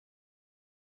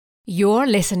You're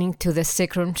listening to The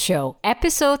Sigrun Show,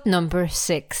 episode number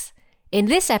 6. In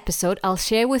this episode, I'll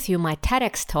share with you my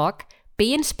Tedx talk,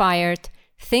 Be Inspired,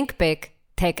 Think Big,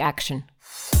 Take Action.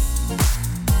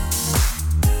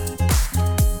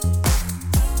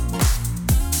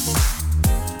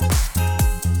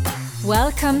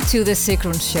 Welcome to The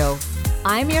Sigrun Show.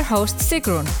 I'm your host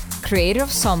Sigrun, creator of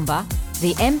Zomba,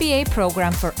 the MBA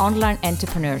program for online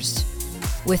entrepreneurs.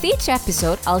 With each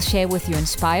episode, I'll share with you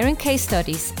inspiring case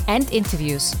studies and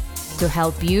interviews to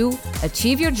help you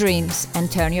achieve your dreams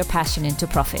and turn your passion into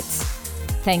profits.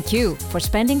 Thank you for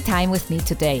spending time with me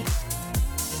today.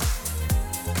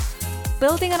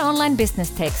 Building an online business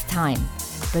takes time,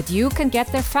 but you can get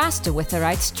there faster with the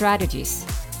right strategies.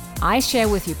 I share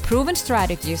with you proven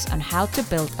strategies on how to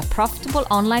build a profitable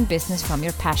online business from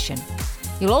your passion.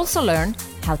 You'll also learn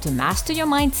how to master your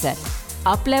mindset,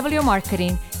 up-level your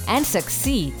marketing, and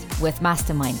succeed with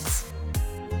masterminds.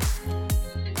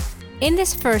 In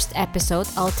this first episode,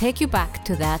 I'll take you back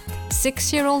to that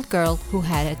 6-year-old girl who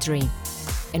had a dream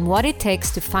and what it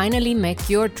takes to finally make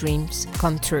your dreams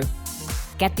come true.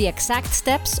 Get the exact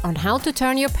steps on how to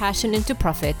turn your passion into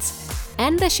profits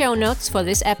and the show notes for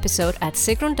this episode at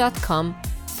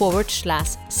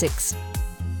sigrun.com/6.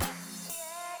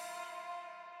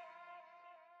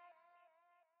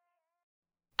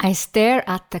 I stare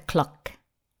at the clock.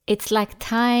 It's like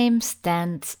time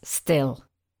stands still.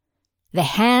 The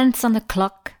hands on the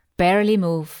clock barely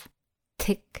move.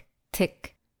 Tick,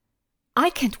 tick.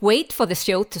 I can't wait for the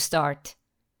show to start.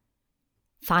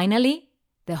 Finally,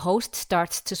 the host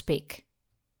starts to speak.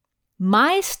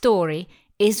 My story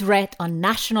is read on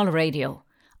national radio.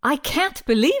 I can't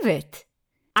believe it.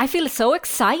 I feel so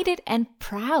excited and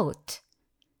proud.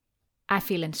 I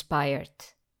feel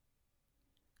inspired.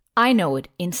 I know it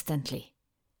instantly.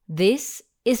 This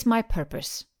is my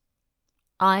purpose.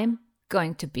 I'm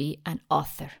going to be an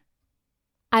author.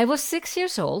 I was 6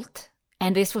 years old,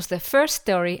 and this was the first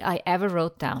story I ever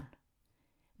wrote down.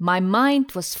 My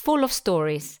mind was full of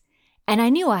stories, and I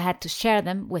knew I had to share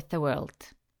them with the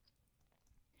world.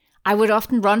 I would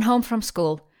often run home from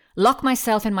school, lock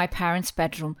myself in my parents'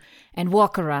 bedroom, and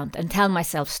walk around and tell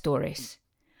myself stories.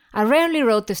 I rarely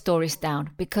wrote the stories down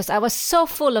because I was so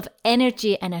full of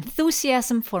energy and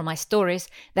enthusiasm for my stories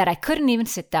that I couldn't even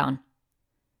sit down.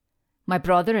 My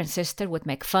brother and sister would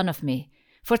make fun of me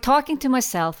for talking to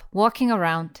myself, walking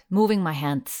around, moving my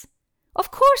hands. Of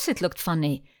course it looked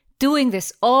funny, doing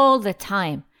this all the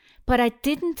time, but I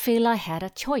didn't feel I had a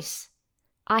choice.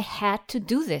 I had to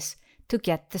do this to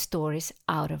get the stories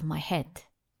out of my head.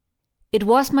 It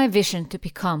was my vision to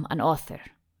become an author,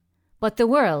 but the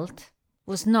world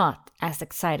was not as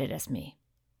excited as me.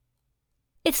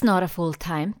 It's not a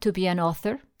full-time to be an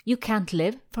author. You can't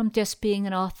live from just being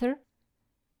an author.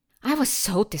 I was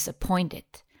so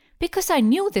disappointed because I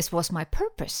knew this was my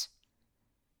purpose.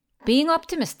 Being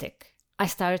optimistic, I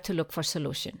started to look for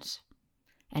solutions.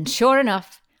 And sure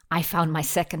enough, I found my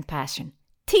second passion,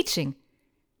 teaching.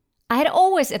 I had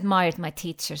always admired my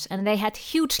teachers and they had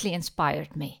hugely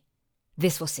inspired me.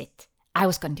 This was it. I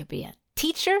was going to be a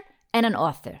teacher and an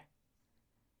author.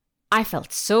 I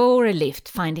felt so relieved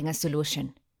finding a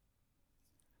solution.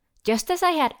 Just as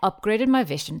I had upgraded my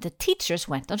vision, the teachers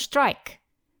went on strike.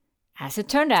 As it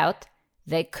turned out,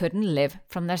 they couldn't live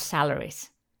from their salaries.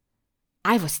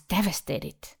 I was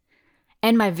devastated,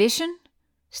 and my vision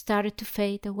started to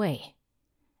fade away.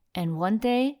 And one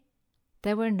day,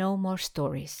 there were no more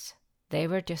stories. They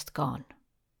were just gone.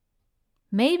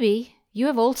 Maybe you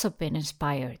have also been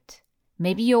inspired.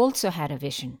 Maybe you also had a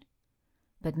vision.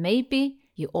 But maybe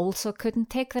you also couldn't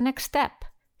take the next step.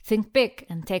 Think big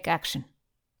and take action.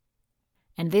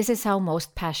 And this is how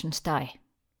most passions die.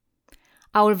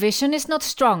 Our vision is not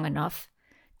strong enough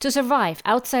to survive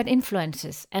outside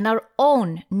influences and our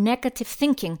own negative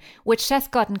thinking, which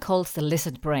Seth Godin calls the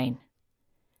lizard brain.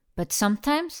 But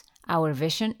sometimes our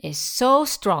vision is so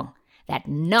strong that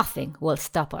nothing will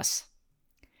stop us.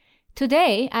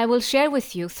 Today, I will share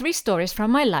with you 3 stories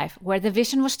from my life where the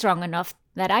vision was strong enough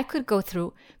that I could go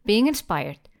through being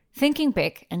inspired, thinking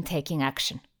big, and taking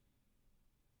action.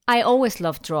 I always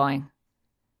loved drawing.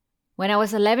 When I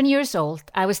was 11 years old,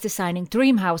 I was designing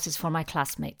dream houses for my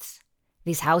classmates.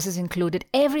 These houses included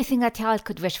everything a child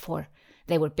could wish for.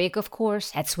 They were big, of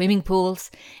course, had swimming pools,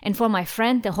 and for my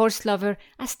friend, the horse lover,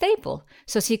 a stable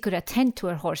so she could attend to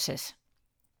her horses.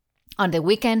 On the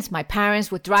weekends, my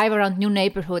parents would drive around new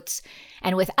neighborhoods,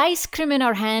 and with ice cream in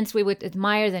our hands, we would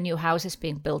admire the new houses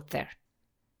being built there.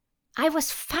 I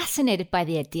was fascinated by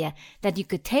the idea that you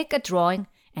could take a drawing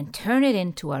and turn it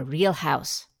into a real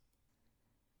house.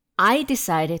 I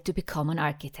decided to become an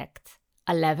architect,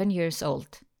 11 years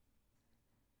old.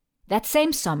 That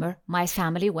same summer, my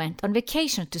family went on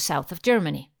vacation to south of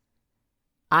Germany.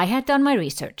 I had done my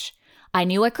research. I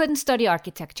knew I couldn't study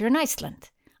architecture in Iceland.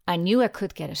 I knew I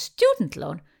could get a student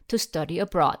loan to study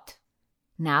abroad.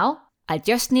 Now, I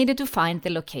just needed to find the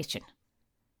location.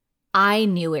 I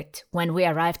knew it when we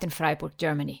arrived in Freiburg,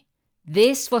 Germany.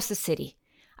 This was the city.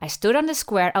 I stood on the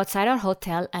square outside our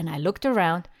hotel and I looked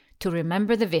around to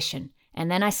remember the vision, and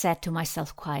then I said to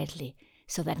myself quietly,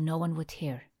 so that no one would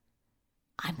hear,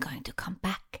 I'm going to come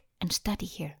back and study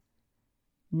here.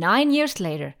 9 years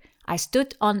later, I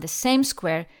stood on the same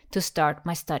square to start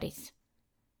my studies.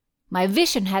 My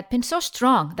vision had been so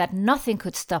strong that nothing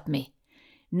could stop me.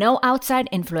 No outside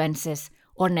influences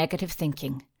or negative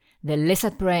thinking. The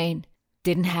lizard brain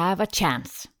didn't have a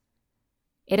chance.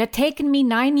 It had taken me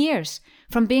 9 years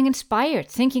from being inspired,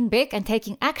 thinking big and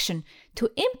taking action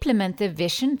to implement the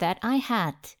vision that I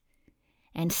had.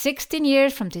 And 16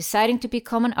 years from deciding to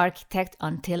become an architect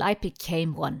until I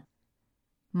became one.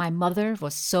 My mother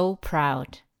was so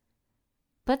proud.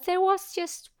 But there was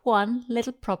just one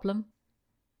little problem.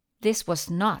 This was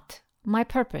not my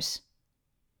purpose.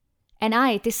 And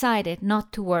I decided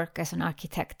not to work as an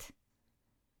architect.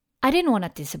 I didn't want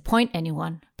to disappoint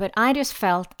anyone, but I just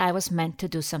felt I was meant to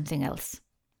do something else.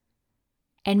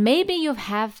 And maybe you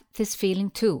have this feeling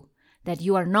too, that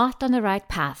you are not on the right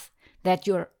path, that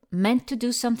you're meant to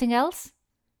do something else.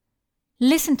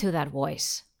 Listen to that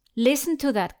voice. Listen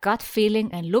to that gut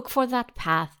feeling and look for that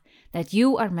path that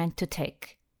you are meant to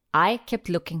take. I kept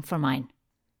looking for mine.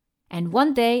 And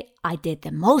one day I did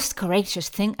the most courageous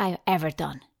thing I've ever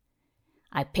done.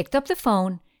 I picked up the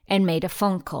phone and made a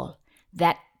phone call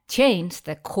that changed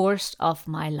the course of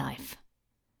my life.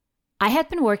 I had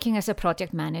been working as a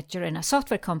project manager in a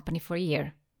software company for a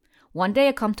year. One day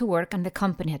I come to work and the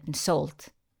company had been sold.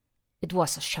 It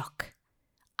was a shock.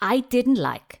 I didn't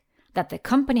like that the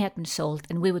company had been sold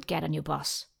and we would get a new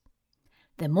boss.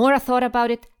 The more I thought about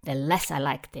it, the less I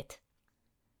liked it.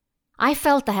 I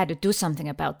felt I had to do something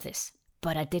about this,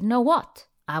 but I didn't know what.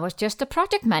 I was just a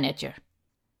project manager.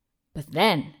 But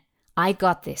then I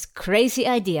got this crazy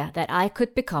idea that I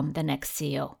could become the next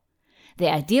CEO.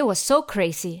 The idea was so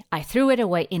crazy, I threw it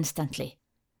away instantly.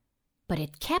 But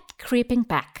it kept creeping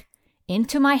back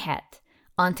into my head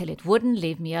until it wouldn't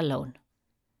leave me alone.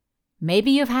 Maybe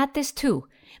you've had this too.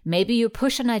 Maybe you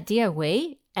push an idea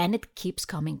away and it keeps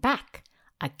coming back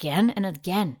again and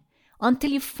again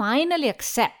until you finally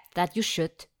accept that you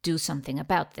should do something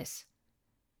about this.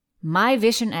 My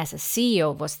vision as a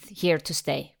CEO was here to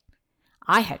stay.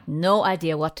 I had no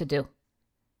idea what to do.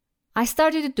 I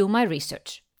started to do my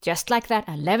research, just like that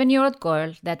 11-year-old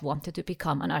girl that wanted to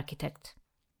become an architect.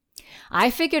 I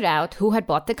figured out who had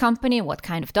bought the company and what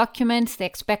kind of documents they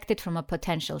expected from a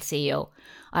potential CEO.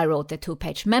 I wrote the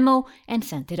 2-page memo and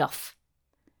sent it off.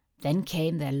 Then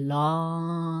came the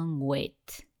long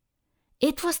wait.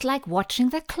 It was like watching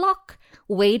the clock,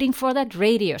 waiting for that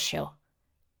radio show.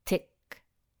 Tick,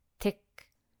 tick.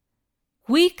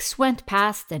 Weeks went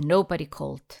past and nobody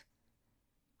called.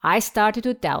 I started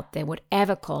to doubt they would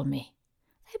ever call me.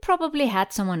 They probably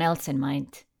had someone else in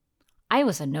mind. I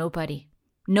was a nobody.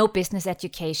 No business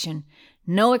education,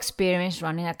 no experience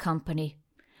running a company.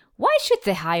 Why should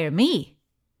they hire me?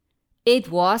 It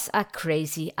was a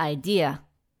crazy idea.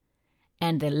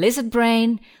 And the lizard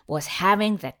brain was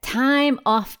having the time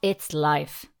of its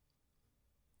life.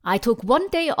 I took one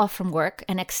day off from work,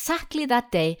 and exactly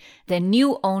that day, the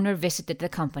new owner visited the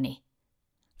company.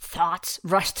 Thoughts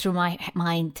rushed through my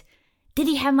mind. Did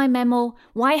he have my memo?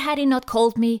 Why had he not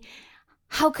called me?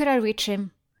 How could I reach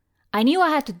him? I knew I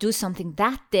had to do something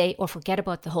that day or forget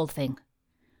about the whole thing.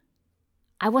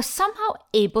 I was somehow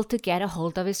able to get a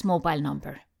hold of his mobile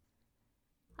number.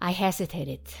 I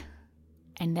hesitated,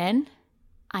 and then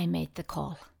I made the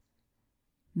call.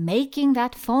 Making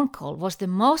that phone call was the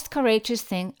most courageous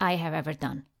thing I have ever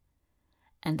done.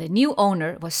 And the new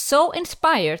owner was so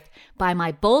inspired by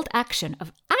my bold action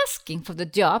of asking for the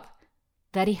job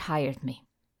that he hired me.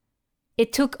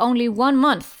 It took only 1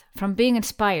 month from being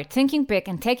inspired, thinking big,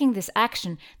 and taking this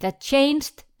action that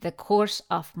changed the course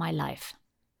of my life.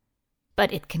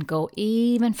 But it can go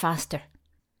even faster.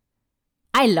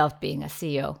 I loved being a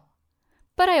CEO,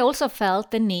 but I also felt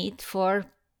the need for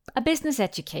a business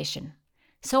education,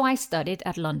 so I studied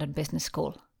at London Business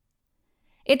School.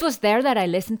 It was there that I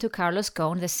listened to Carlos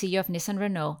Ghosn, the CEO of Nissan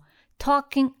Renault,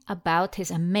 talking about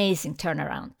his amazing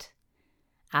turnaround.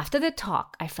 After the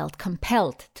talk, I felt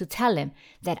compelled to tell him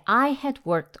that I had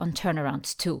worked on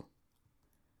turnarounds too.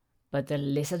 But the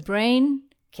lizard brain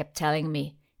kept telling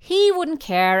me he wouldn't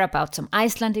care about some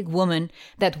Icelandic woman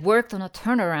that worked on a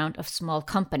turnaround of small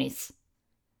companies.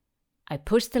 I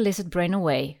pushed the lizard brain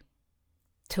away.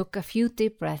 took a few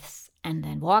deep breaths, and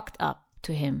then walked up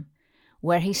to him,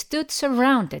 where he stood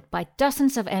surrounded by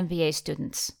dozens of MBA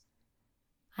students.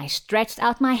 I stretched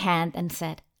out my hand and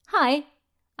said, "Hi,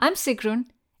 I'm Sigrun,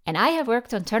 and I have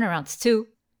worked on turnarounds too."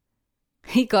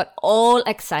 He got all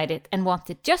excited and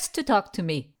wanted just to talk to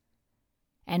me.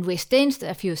 And we exchanged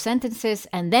a few sentences,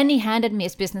 and then he handed me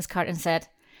his business card and said,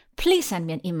 "Please send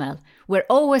me an email. We're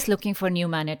always looking for new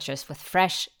managers with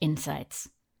fresh insights."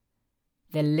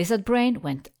 The lizard brain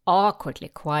went awkwardly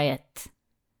quiet.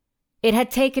 It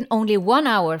had taken only 1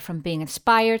 hour from being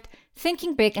inspired,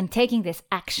 thinking big, and taking this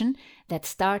action that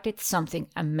started something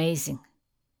amazing.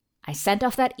 I sent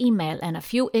off that email, and a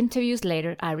few interviews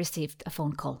later, I received a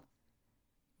phone call.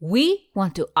 "We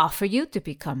want to offer you to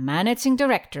become managing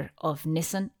director of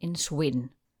Nissan in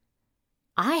Sweden."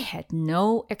 I had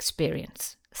no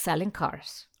experience selling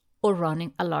cars or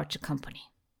running a larger company.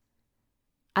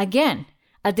 Again,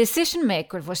 a decision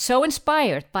maker was so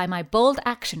inspired by my bold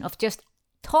action of just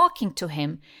talking to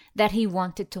him that he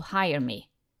wanted to hire me.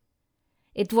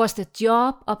 It was the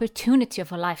job opportunity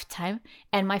of a lifetime,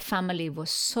 and my family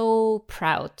was so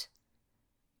proud.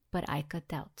 But I got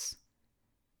doubts.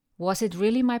 Was it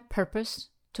really my purpose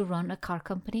to run a car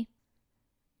company?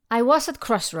 I was at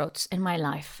crossroads in my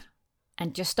life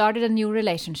and just started a new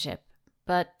relationship,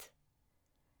 but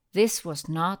this was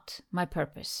not my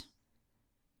purpose.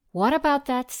 What about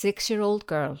that 6-year-old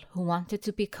girl who wanted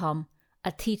to become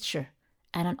a teacher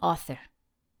and an author?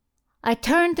 I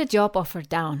turned the job offer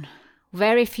down.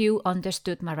 Very few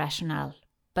understood my rationale,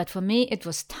 but for me it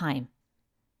was time.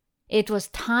 It was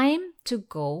time to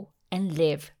go and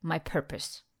live my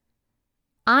purpose.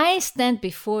 I stand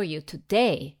before you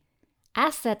today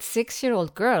as that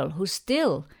 6-year-old girl who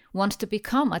still wants to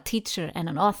become a teacher and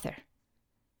an author.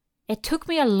 It took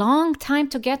me a long time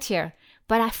to get here,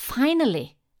 but I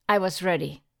was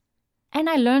ready. And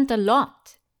I learned a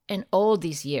lot in all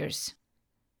these years.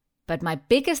 But my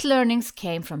biggest learnings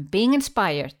came from being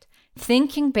inspired,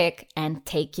 thinking big, and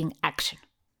taking action.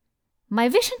 My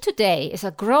vision today is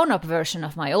a grown-up version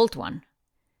of my old one.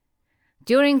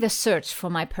 During the search for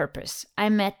my purpose, I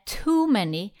met too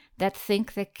many that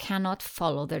think they cannot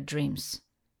follow their dreams.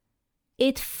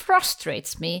 It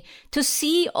frustrates me to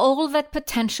see all that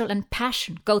potential and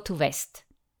passion go to waste.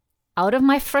 Out of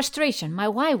my frustration, my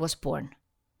why was born.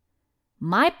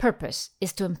 My purpose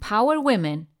is to empower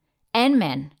women and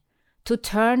men to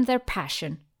turn their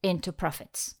passion into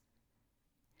profits.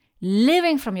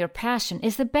 Living from your passion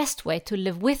is the best way to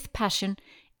live with passion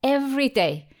every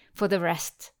day for the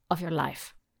rest of your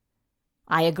life.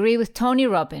 I agree with Tony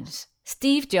Robbins,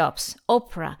 Steve Jobs,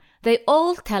 Oprah. They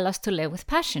all tell us to live with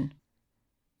passion.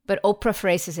 But Oprah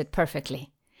phrases it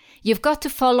perfectly. You've got to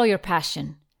follow your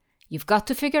passion. You've got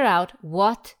to figure out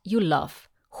what you love,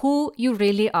 who you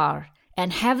really are,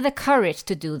 and have the courage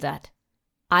to do that.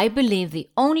 I believe the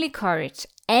only courage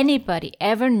anybody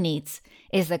ever needs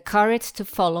is the courage to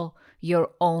follow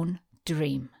your own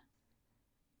dream.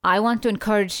 I want to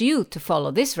encourage you to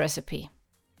follow this recipe.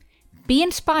 Be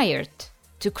inspired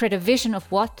to create a vision of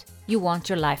what you want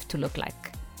your life to look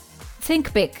like.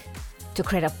 Think big to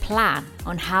create a plan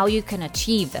on how you can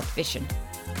achieve that vision.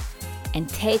 And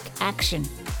take action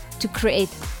to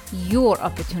create your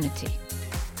opportunity.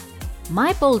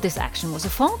 My boldest action was a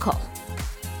phone call.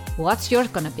 What's yours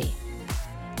gonna be?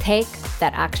 Take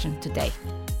that action today.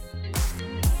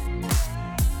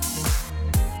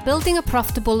 Building a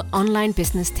profitable online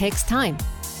business takes time,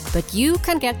 but you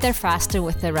can get there faster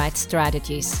with the right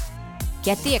strategies.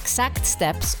 Get the exact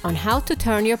steps on how to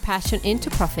turn your passion into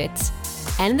profits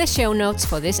and the show notes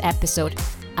for this episode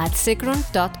at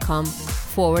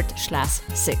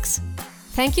sigrun.com/6.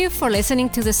 Thank you for listening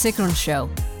to The Sigrun Show.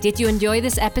 Did you enjoy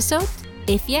this episode?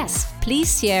 If yes,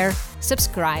 please share,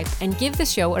 subscribe, and give the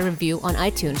show a review on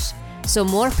iTunes so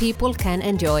more people can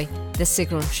enjoy The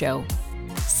Sigrun Show.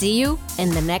 See you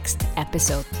in the next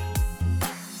episode.